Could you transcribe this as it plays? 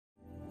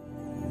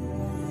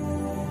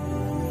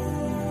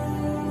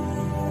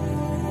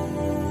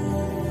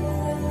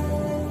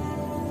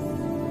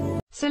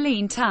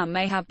Celine Tam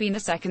may have been the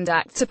second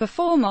act to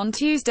perform on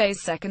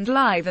Tuesday's second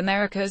live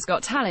America's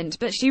Got Talent,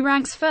 but she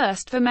ranks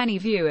first for many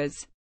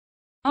viewers.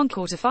 On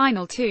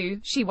quarterfinal 2,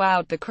 she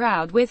wowed the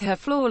crowd with her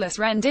flawless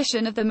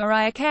rendition of the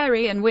Mariah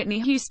Carey and Whitney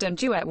Houston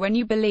duet When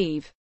You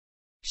Believe.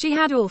 She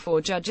had all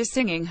four judges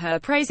singing her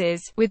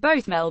praises, with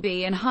both Mel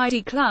B and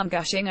Heidi Klum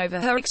gushing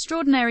over her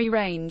extraordinary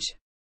range.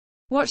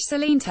 Watch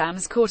Celine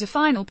Tam's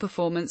quarterfinal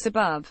performance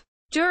above.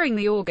 During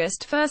the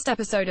August 1st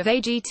episode of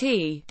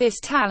AGT, this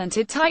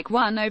talented tyke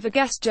won over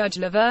guest judge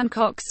Laverne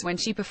Cox when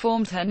she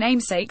performed her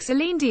namesake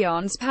Celine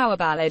Dion's power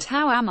ballad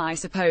How Am I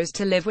Supposed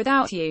to Live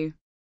Without You.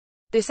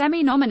 This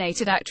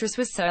Emmy-nominated actress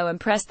was so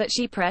impressed that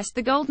she pressed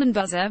the golden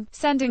buzzer,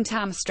 sending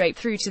Tam straight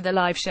through to the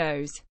live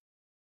shows.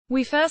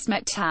 We first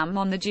met Tam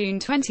on the June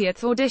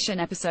 20th audition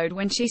episode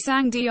when she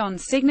sang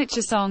Dion's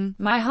signature song,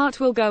 My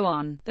Heart Will Go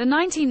On, the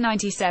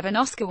 1997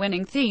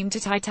 Oscar-winning theme to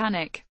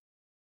Titanic.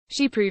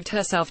 She proved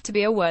herself to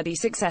be a worthy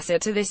successor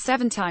to this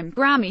seven-time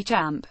Grammy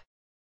champ.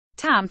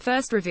 Tam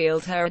first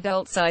revealed her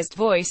adult-sized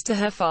voice to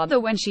her father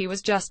when she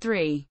was just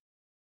 3.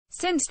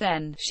 Since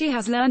then, she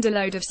has learned a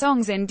load of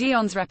songs in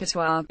Dion's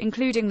repertoire,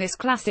 including this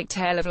classic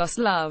Tale of Lost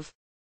Love.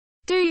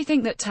 Do you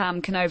think that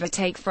Tam can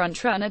overtake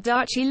frontrunner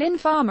Darci Lynn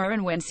Farmer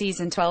and win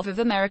Season 12 of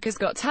America's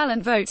Got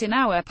Talent? Vote in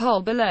our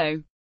poll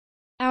below.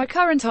 Our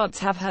current odds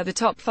have her the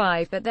top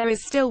 5, but there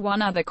is still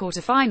one other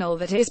quarterfinal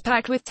that is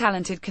packed with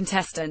talented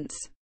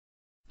contestants.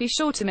 Be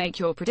sure to make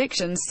your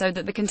predictions so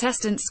that the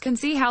contestants can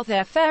see how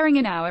they're faring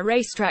in our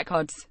racetrack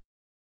odds.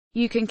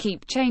 You can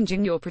keep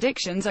changing your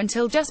predictions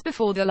until just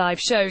before the live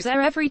shows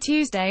air every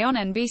Tuesday on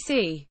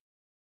NBC.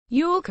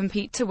 You'll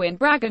compete to win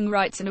bragging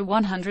rights and a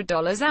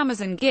 $100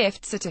 Amazon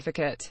gift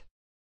certificate.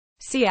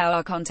 See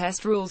our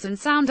contest rules and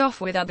sound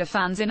off with other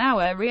fans in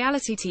our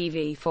reality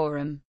TV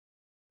forum.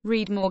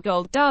 Read more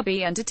Gold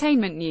Derby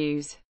entertainment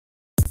news.